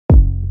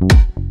Hey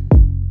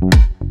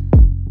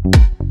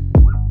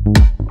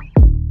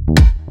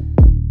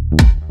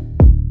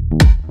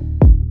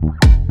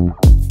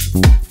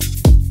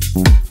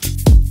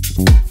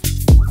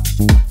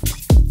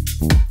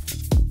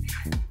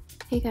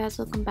guys,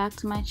 welcome back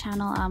to my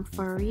channel. I'm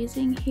for a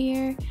reason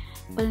here,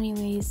 but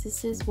anyways,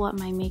 this is what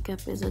my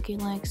makeup is looking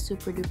like,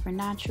 super duper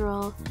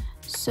natural.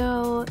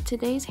 So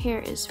today's hair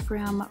is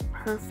from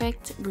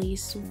Perfect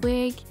Lace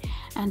Wig,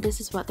 and this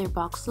is what their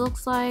box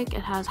looks like.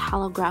 It has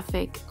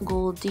holographic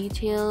gold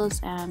details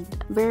and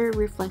very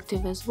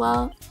reflective as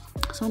well.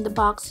 So in the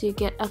box you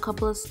get a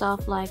couple of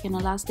stuff like an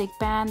elastic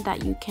band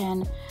that you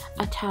can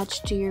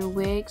attach to your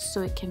wig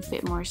so it can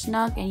fit more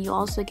snug, and you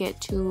also get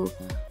 2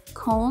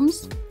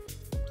 combs.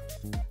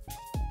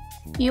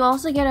 You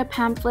also get a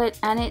pamphlet,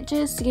 and it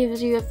just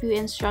gives you a few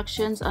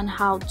instructions on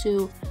how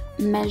to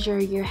measure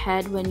your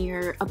head when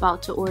you're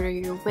about to order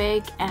your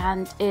wig,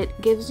 and it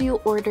gives you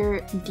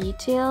order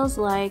details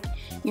like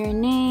your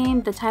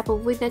name, the type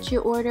of wig that you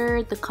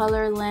ordered, the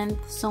color,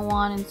 length, so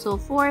on and so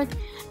forth.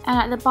 And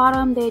at the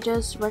bottom they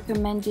just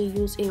recommend you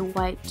use a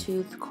white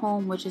tooth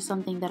comb, which is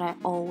something that I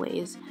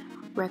always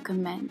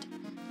recommend.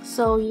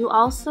 So you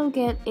also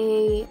get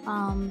a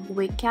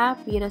wig cap.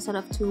 You get a set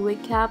of 2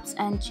 wig caps,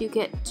 and you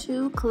get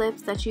 2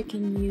 clips that you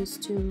can use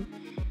to,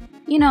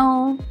 you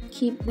know,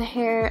 keep the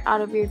hair out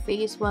of your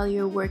face while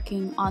you're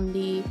working on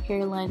the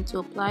hairline to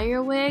apply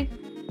your wig.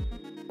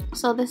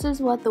 So this is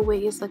what the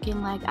wig is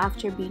looking like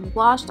after being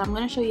washed. I'm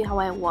going to show you how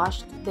I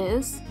washed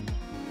this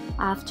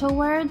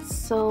afterwards.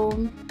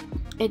 So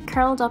it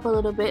curled up a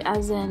little bit,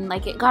 as in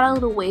like it got a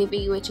little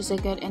wavy, which is a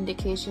good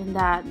indication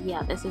that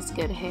yeah, this is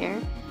good hair.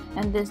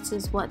 And this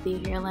is what the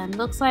hairline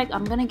looks like.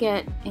 I'm gonna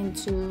get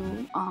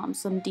into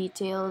some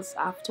details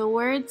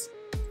afterwards.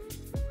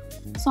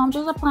 So I'm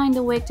just applying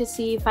the wig to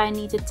see if I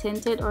need to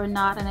tint it or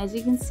not, and as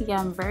you can see,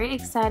 I'm very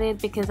excited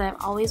because I've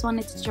always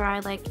wanted to try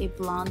like a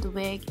blonde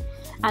wig,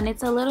 and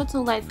it's a little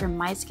too light for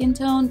my skin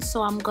tone,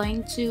 so I'm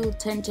going to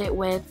tint it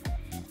with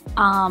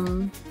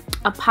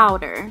a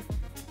powder.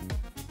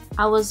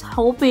 I was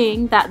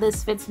hoping that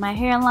this fits my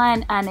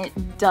hairline, and it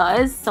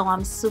does, so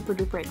I'm super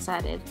duper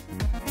excited.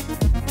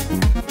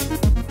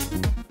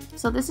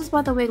 So this is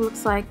what the wig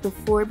looks like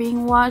before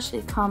being washed.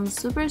 It comes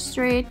super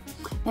straight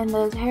in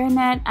the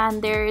hairnet,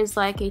 and there is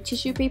like a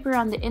tissue paper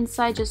on the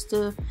inside just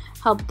to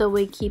help the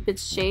wig keep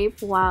its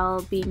shape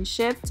while being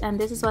shipped. And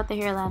this is what the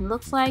hairline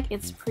looks like.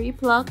 It's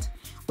pre-plucked,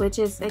 which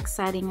is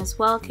exciting as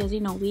well because, you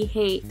know, we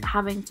hate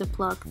having to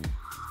pluck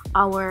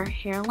our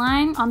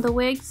hairline on the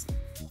wigs.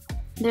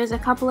 There's a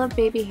couple of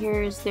baby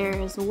hairs there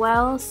as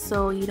well,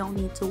 so you don't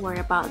need to worry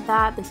about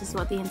that. This is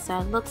what the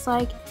inside looks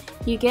like.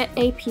 You get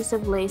a piece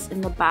of lace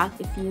in the back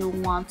if you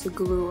want to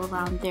glue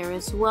around there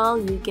as well.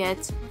 You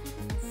get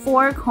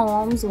 4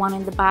 combs, 1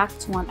 in the back,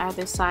 2 on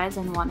either side,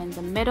 and 1 in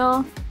the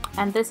middle.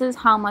 And this is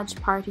how much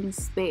parting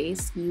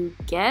space you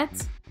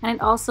get. And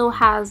it also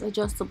has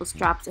adjustable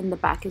straps in the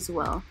back as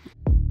well.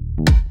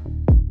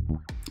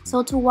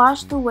 So to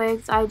wash the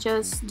wigs, I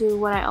just do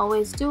what I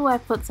always do. I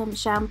put some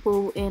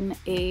shampoo in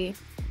a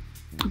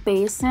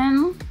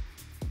basin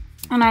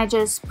and I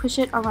just push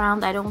it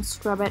around. I don't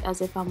scrub it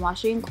as if I'm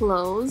washing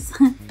clothes.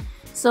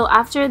 So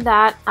after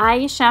that,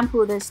 I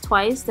shampoo this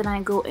twice, then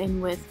I go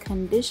in with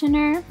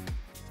conditioner.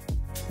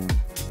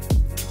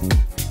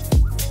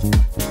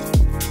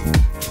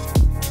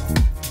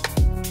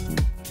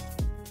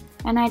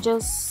 And I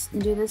just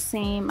do the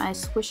same. I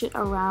squish it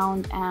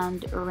around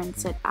and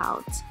rinse it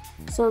out.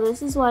 So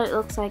this is what it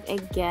looks like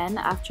again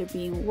after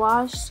being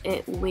washed.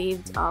 It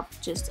waved up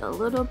just a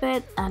little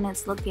bit and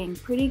it's looking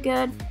pretty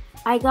good.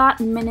 I got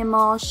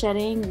minimal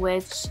shedding,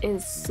 which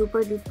is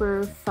super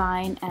duper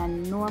fine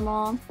and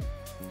normal.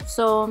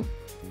 So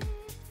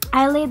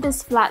I laid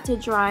this flat to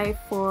dry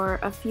for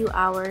a few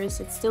hours.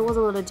 It still was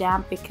a little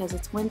damp because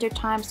it's winter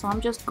time, so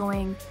I'm just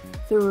going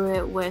through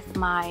it with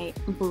my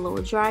blow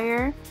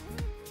dryer.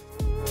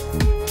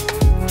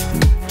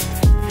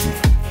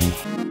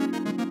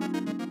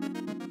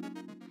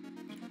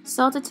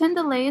 So to tint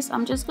the lace,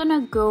 I'm just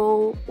gonna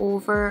go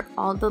over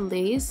all the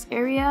lace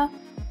area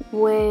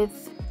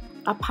with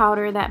a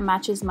powder that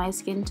matches my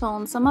skin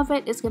tone. Some of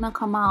it is gonna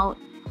come out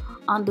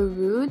on the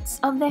roots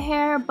of the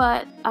hair,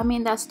 but I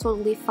mean, that's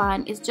totally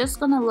fine. It's just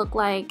gonna look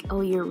like,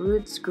 oh, your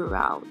roots grew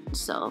out.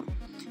 So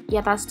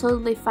yeah, that's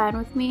totally fine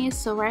with me.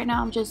 So right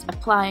now I'm just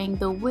applying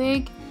the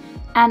wig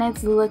and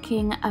it's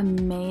looking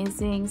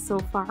amazing so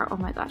far. Oh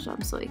my gosh,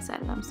 I'm so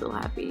excited. I'm so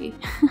happy.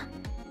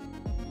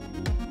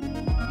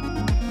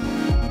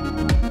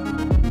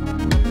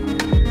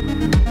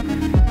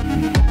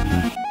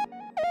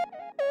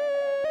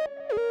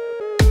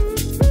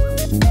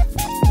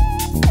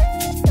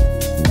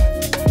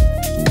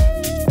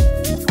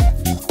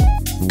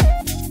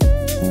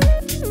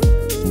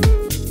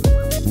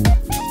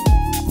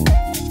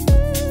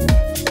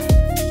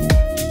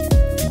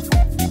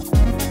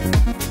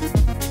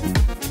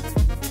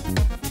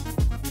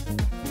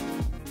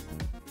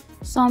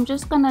 So I'm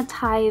just gonna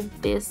tie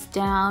this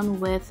down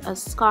with a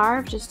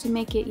scarf just to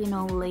make it, you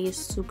know, lay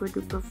super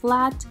duper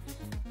flat.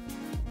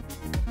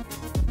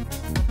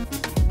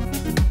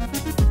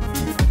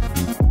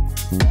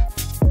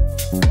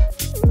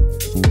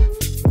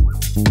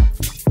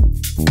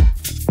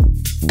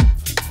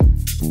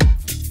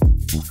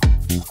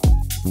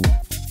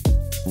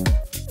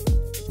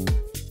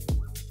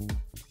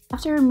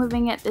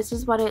 removing it, this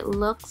is what it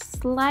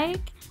looks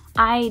like.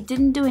 I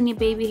didn't do any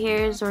baby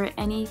hairs or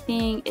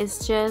anything.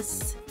 It's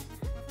just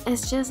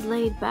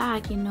laid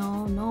back, you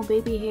know, no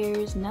baby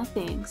hairs,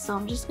 nothing. So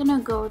I'm just gonna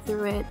go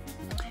through it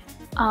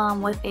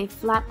with a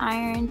flat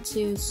iron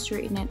to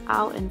straighten it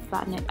out and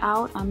flatten it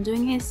out. I'm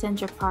doing a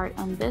center part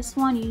on this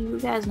one. You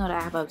guys know that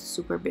I have a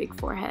super big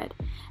forehead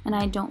and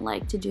I don't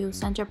like to do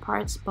center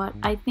parts, but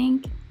I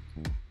think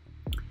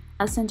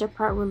a center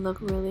part would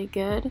look really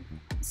good.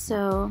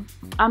 So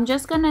I'm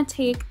just gonna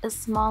take a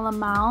small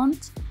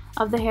amount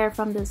of the hair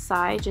from the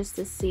side just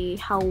to see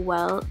how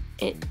well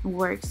it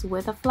works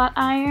with a flat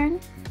iron.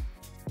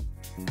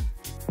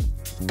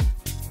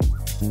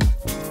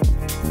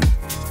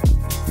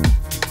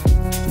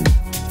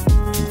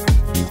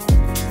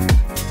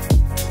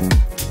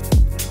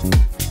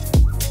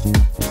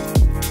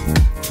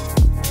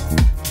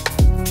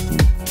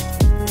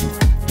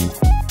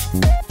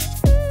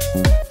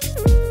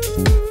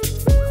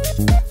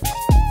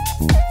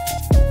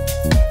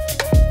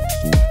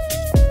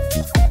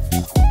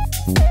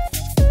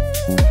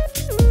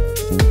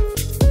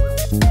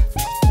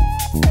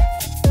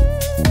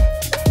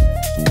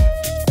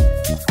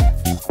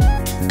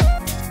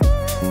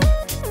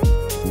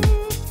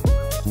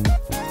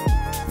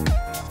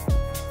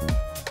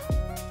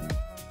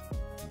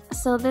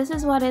 So this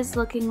is what it's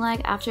looking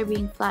like after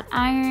being flat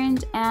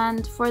ironed,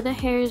 and for the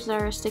hairs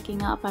that are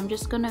sticking up, I'm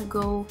just gonna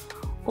go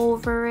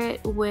over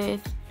it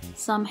with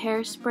some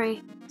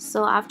hairspray.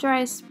 So after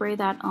I spray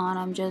that on,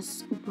 I'm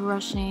just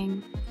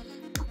brushing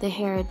the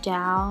hair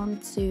down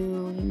to,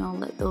 you know,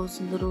 let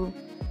those little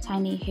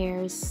tiny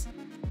hairs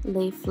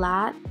lay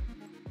flat.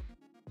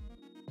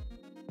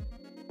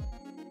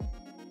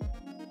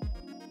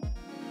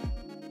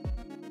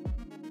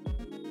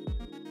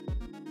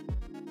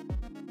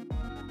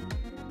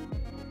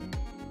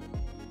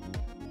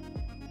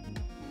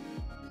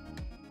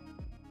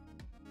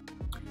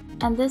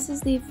 And this is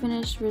the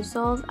finished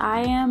result. I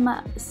am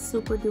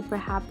super duper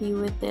happy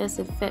with this.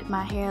 It fit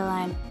my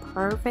hairline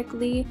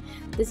perfectly.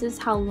 This is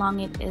how long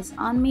it is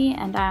on me,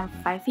 and I'm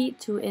 5 feet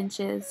 2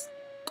 inches,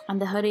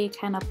 and the hoodie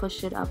kind of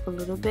pushed it up a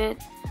little bit.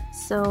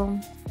 So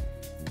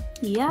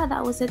yeah,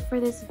 that was it for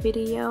this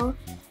video.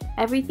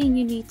 Everything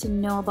you need to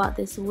know about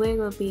this wig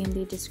will be in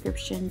the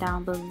description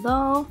down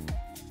below.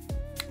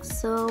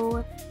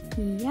 So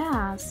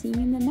yeah, see you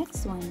in the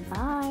next one.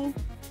 Bye.